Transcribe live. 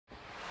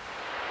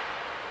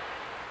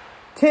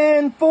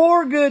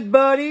10-4, good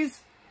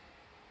buddies.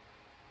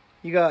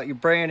 You got your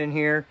Brandon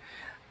here.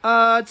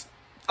 It's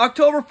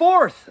October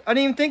 4th. I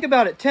didn't even think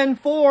about it.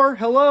 10-4.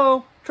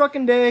 Hello.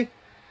 Trucking day.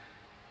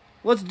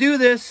 Let's do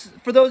this.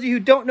 For those of you who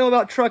don't know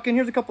about trucking,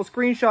 here's a couple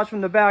screenshots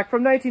from the back.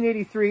 From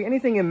 1983,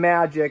 anything in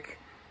Magic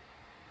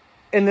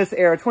in this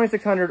era,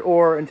 2600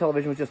 or in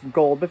television was just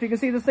gold. But if you can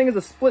see, this thing is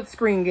a split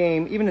screen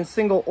game, even in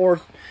single or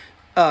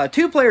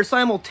two players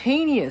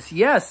simultaneous.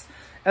 Yes,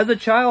 as a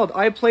child,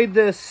 I played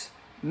this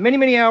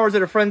many hours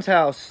at a friend's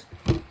house.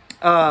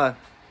 Because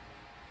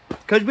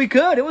we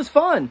could. It was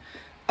fun.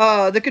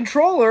 The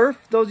controller,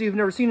 those of you who've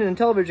never seen an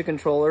Intellivision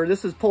controller,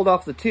 this is pulled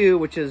off the 2,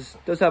 which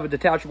does have a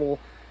detachable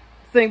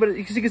thing. But as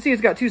you can see,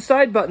 it's got two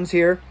side buttons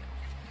here.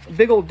 A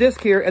big old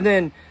disc here. And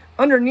then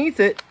underneath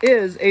it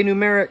is a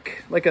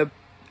numeric, like a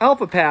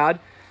alpha pad.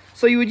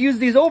 So you would use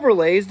these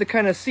overlays to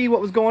kind of see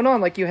what was going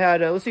on. Like you had,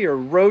 let's see here,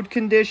 road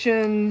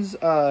conditions,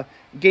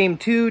 game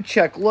 2,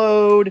 check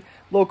load,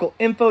 local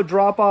info,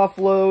 drop-off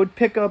load,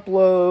 pickup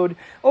load.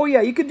 Oh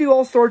yeah, you could do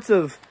all sorts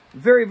of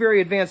very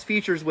advanced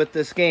features with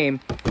this game.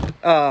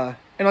 And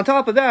on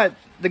top of that,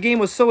 the game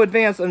was so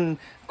advanced, and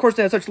of course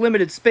they had such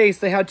limited space,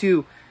 they had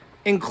to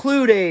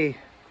include a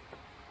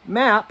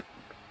map,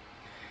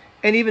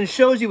 and even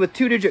shows you with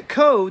 2-digit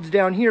codes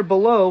down here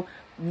below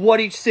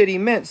what each city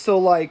meant. So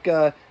like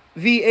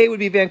VA would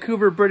be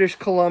Vancouver, British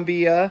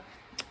Columbia.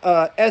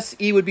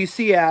 SE would be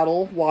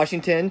Seattle,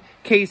 Washington.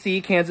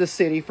 KC, Kansas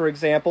City, for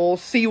example.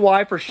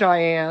 CY for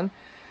Cheyenne.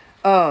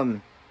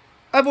 I've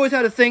always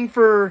had a thing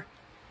for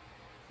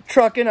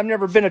trucking. I've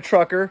never been a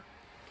trucker.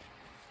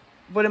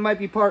 But it might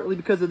be partly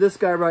because of this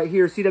guy right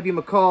here, C.W.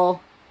 McCall.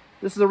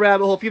 This is a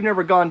rabbit hole. If you've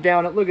never gone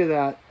down it, look at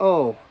that.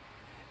 Oh.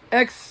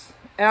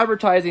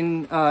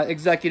 Ex-advertising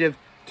executive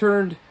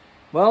turned,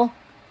 well,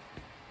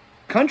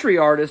 country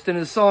artist, in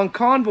his song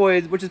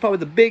Convoy, which is probably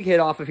the big hit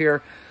off of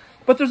here.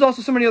 But there's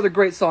also so many other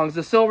great songs.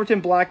 The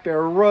Silverton Black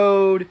Bear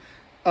Road,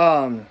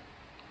 Long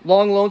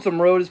Lonesome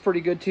Road is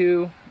pretty good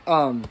too.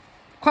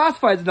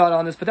 Classified's not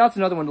on this, but that's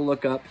another one to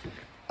look up.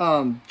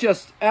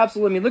 Just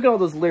absolutely, I mean, look at all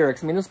those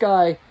lyrics. I mean, this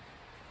guy,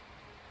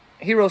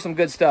 he wrote some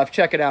good stuff.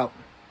 Check it out.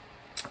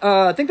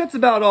 I think that's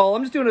about all.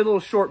 I'm just doing a little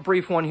short,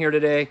 brief one here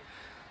today.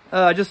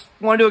 Just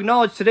wanted to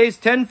acknowledge today's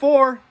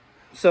 10-4.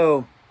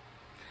 So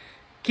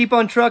keep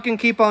on trucking,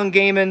 keep on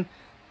gaming.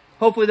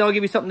 Hopefully that'll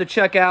give you something to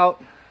check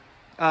out.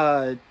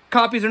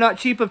 Copies are not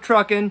cheap of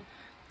trucking.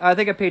 I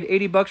think I paid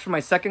 80 bucks for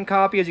my second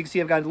copy. As you can see,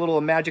 I've got a little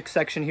Magic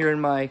section here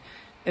in my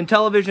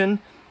Intellivision.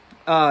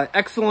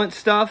 Excellent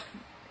stuff.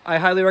 I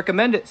highly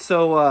recommend it.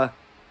 So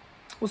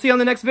we'll see you on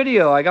the next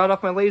video. I got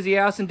off my lazy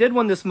ass and did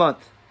one this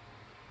month.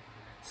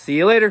 See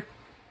you later.